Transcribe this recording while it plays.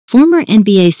Former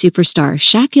NBA superstar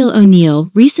Shaquille O'Neal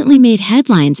recently made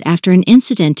headlines after an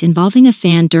incident involving a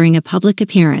fan during a public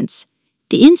appearance.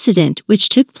 The incident, which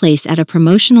took place at a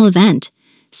promotional event,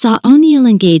 saw O'Neal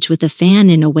engage with a fan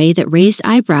in a way that raised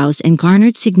eyebrows and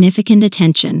garnered significant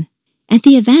attention. At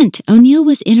the event, O'Neal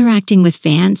was interacting with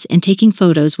fans and taking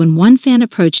photos when one fan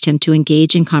approached him to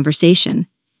engage in conversation.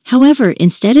 However,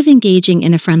 instead of engaging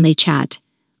in a friendly chat,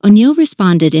 O'Neal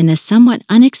responded in a somewhat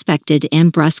unexpected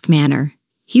and brusque manner.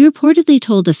 He reportedly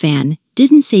told the fan,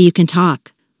 "Didn't say you can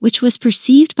talk," which was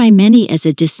perceived by many as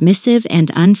a dismissive and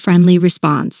unfriendly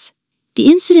response. The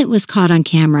incident was caught on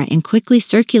camera and quickly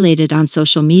circulated on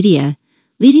social media,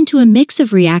 leading to a mix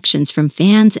of reactions from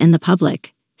fans and the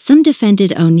public. Some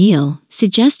defended O'Neal,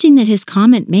 suggesting that his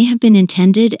comment may have been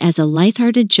intended as a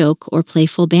lighthearted joke or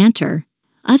playful banter.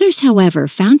 Others, however,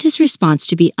 found his response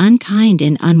to be unkind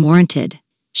and unwarranted.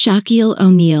 Shaquille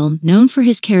O'Neal, known for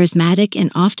his charismatic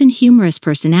and often humorous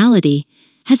personality,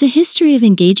 has a history of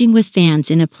engaging with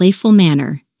fans in a playful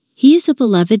manner. He is a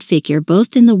beloved figure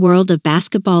both in the world of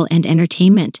basketball and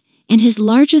entertainment, and his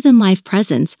larger-than-life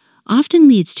presence often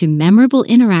leads to memorable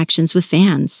interactions with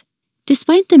fans.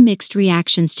 Despite the mixed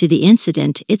reactions to the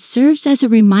incident, it serves as a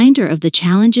reminder of the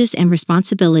challenges and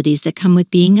responsibilities that come with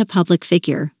being a public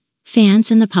figure. Fans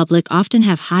and the public often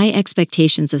have high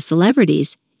expectations of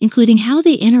celebrities, including how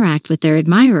they interact with their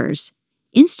admirers.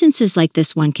 Instances like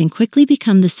this one can quickly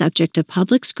become the subject of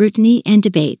public scrutiny and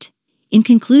debate. In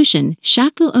conclusion,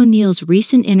 Shaquille O'Neal's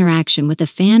recent interaction with a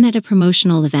fan at a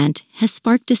promotional event has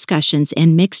sparked discussions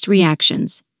and mixed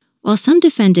reactions. While some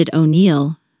defended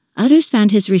O'Neal, others found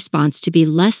his response to be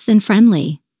less than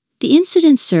friendly. The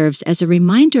incident serves as a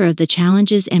reminder of the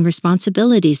challenges and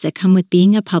responsibilities that come with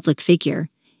being a public figure,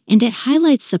 and it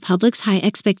highlights the public's high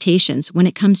expectations when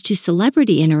it comes to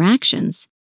celebrity interactions.